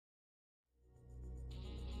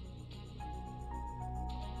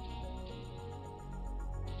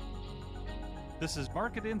This is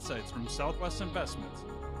Market Insights from Southwest Investments,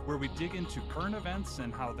 where we dig into current events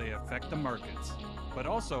and how they affect the markets, but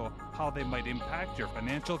also how they might impact your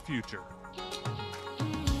financial future.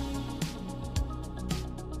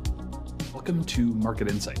 Welcome to Market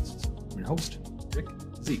Insights. I'm your host, Rick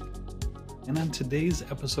Zeke. And on today's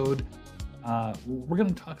episode, we're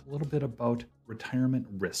going to talk a little bit about retirement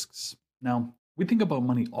risks. Now, we think about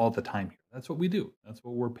money all the time here. That's what we do. That's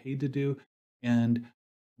what we're paid to do. And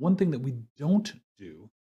one thing that we don't do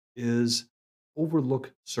is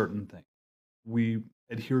overlook certain things. We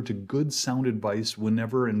adhere to good sound advice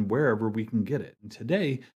whenever and wherever we can get it. And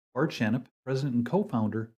today, Bart Shanup, president and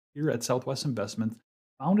co-founder here at Southwest Investments,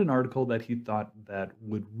 found an article that he thought that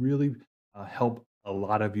would really help a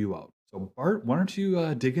lot of you out. So Bart, why don't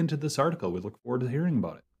you dig into this article? We look forward to hearing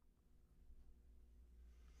about it.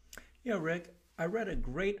 Yeah, Rick, I read a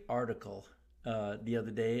great article the other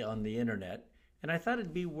day on the internet, and I thought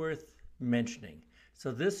it'd be worth mentioning.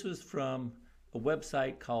 So this was from a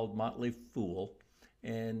website called Motley Fool,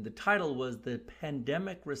 and the title was "The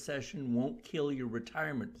Pandemic Recession Won't Kill Your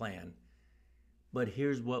Retirement Plan, but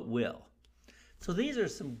Here's What Will." So these are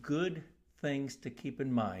some good things to keep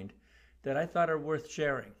in mind that I thought are worth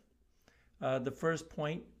sharing. The first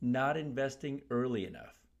point, not investing early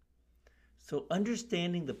enough. So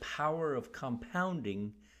understanding the power of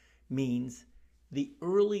compounding means the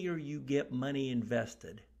earlier you get money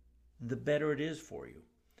invested, the better it is for you.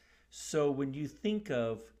 So when you think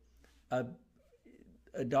of a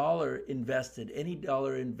dollar invested, any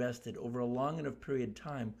dollar invested over a long enough period of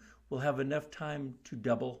time will have enough time to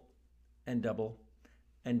double and double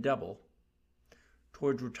and double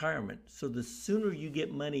towards retirement. So the sooner you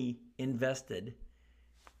get money invested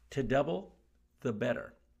to double, the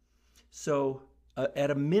better. So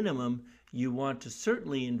at a minimum, you want to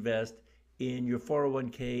certainly invest in your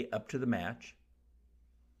 401k up to the match.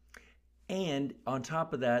 And on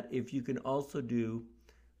top of that, if you can also do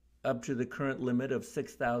up to the current limit of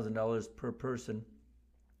 $6,000 per person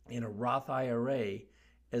in a Roth IRA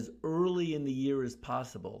as early in the year as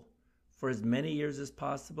possible, for as many years as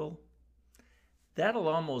possible, that'll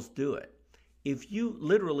almost do it. If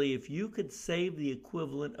you could save the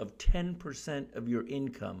equivalent of 10% of your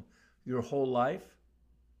income your whole life,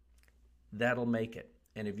 that'll make it.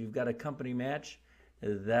 And if you've got a company match,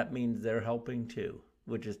 that means they're helping too,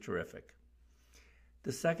 which is terrific.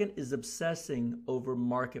 The second is obsessing over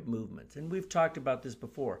market movements. And we've talked about this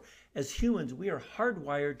before. As humans, we are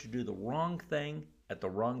hardwired to do the wrong thing at the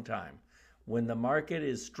wrong time. When the market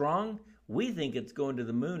is strong, we think it's going to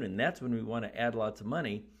the moon, and that's when we want to add lots of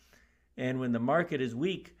money. And when the market is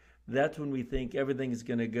weak, that's when we think everything is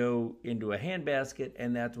going to go into a handbasket,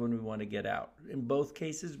 and that's when we want to get out. In both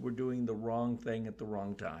cases, we're doing the wrong thing at the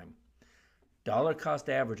wrong time. Dollar cost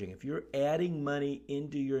averaging. If you're adding money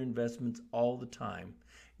into your investments all the time,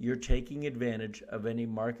 you're taking advantage of any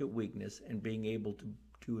market weakness and being able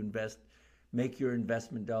to invest, make your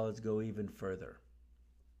investment dollars go even further.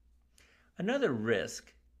 Another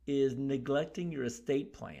risk is neglecting your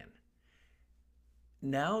estate plan.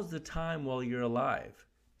 Now's the time while you're alive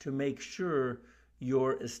to make sure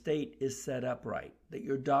your estate is set up right, that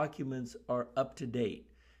your documents are up to date,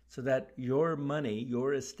 so that your money,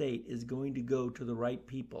 your estate, is going to go to the right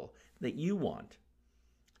people that you want,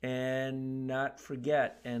 and not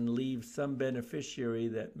forget and leave some beneficiary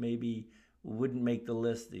that maybe wouldn't make the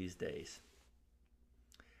list these days.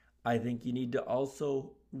 I think you need to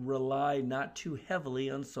also rely not too heavily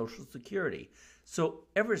on Social Security. So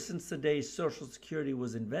ever since the day Social Security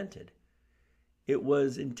was invented, it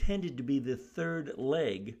was intended to be the third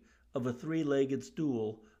leg of a three-legged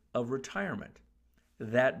stool of retirement.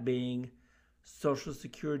 That being Social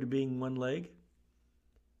Security being one leg,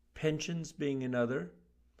 pensions being another,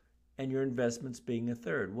 and your investments being a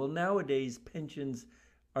third. Well, nowadays pensions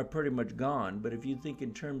are pretty much gone, but if you think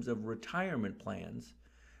in terms of retirement plans,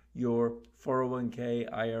 your 401k,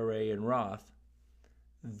 IRA, and Roth,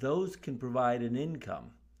 those can provide an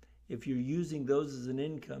income. If you're using those as an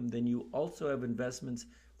income, then you also have investments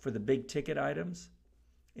for the big ticket items,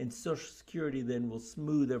 and Social Security then will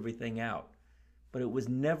smooth everything out. But it was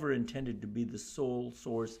never intended to be the sole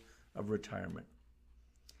source of retirement.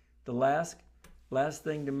 The last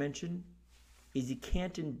thing to mention is you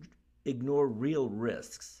can't ignore real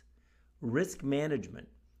risks. Risk management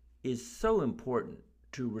is so important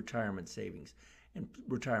to retirement savings and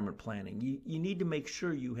retirement planning. You need to make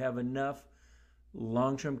sure you have enough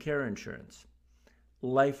long-term care insurance,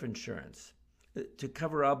 life insurance to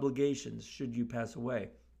cover obligations should you pass away,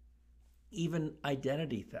 even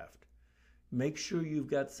identity theft. Make sure you've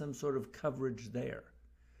got some sort of coverage there.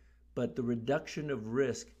 But the reduction of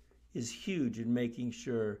risk is huge in making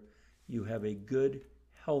sure you have a good,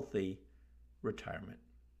 healthy retirement.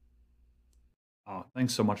 Oh,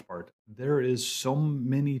 thanks so much, Bart. There is so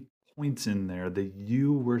many points in there that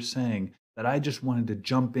you were saying that I just wanted to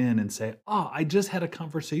jump in and say, oh, I just had a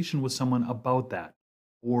conversation with someone about that.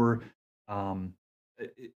 Or um,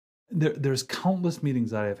 there's countless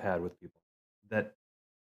meetings that I've had with people that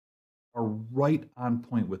are right on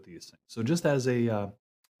point with these things. So just as a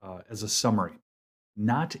summary,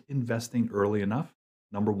 not investing early enough,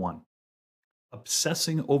 number one.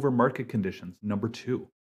 Obsessing over market conditions, number two.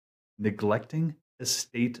 Neglecting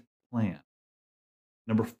estate plan.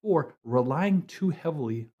 Number four, relying too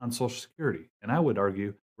heavily on Social Security. And I would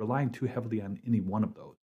argue relying too heavily on any one of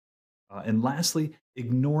those. And lastly,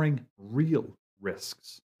 ignoring real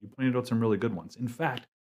risks. You pointed out some really good ones. In fact,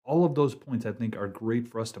 all of those points I think are great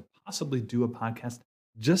for us to possibly do a podcast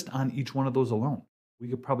just on each one of those alone. We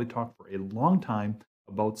could probably talk for a long time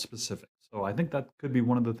about specifics. So I think that could be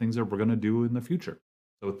one of the things that we're going to do in the future.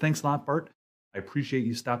 So thanks a lot, Bart. I appreciate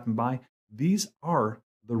you stopping by. These are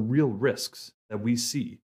the real risks that we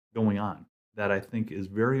see going on that I think is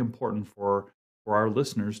very important for our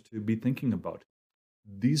listeners to be thinking about.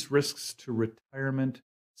 These risks to retirement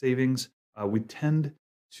savings, we tend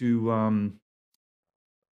to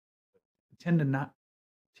not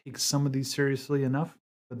take some of these seriously enough,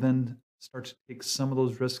 but then start to take some of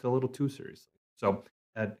those risks a little too seriously. So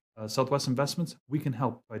at Southwest Investments, we can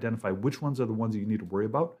help identify which ones are the ones that you need to worry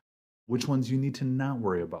about, which ones you need to not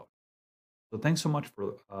worry about. So thanks so much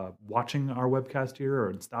for watching our webcast here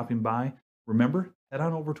or stopping by. Remember, head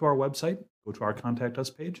on over to our website, go to our Contact Us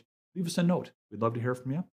page, leave us a note. We'd love to hear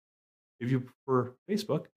from you. If you prefer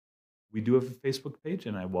Facebook, we do have a Facebook page,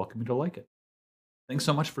 and I welcome you to like it. Thanks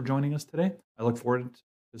so much for joining us today. I look forward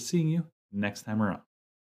to seeing you next time around.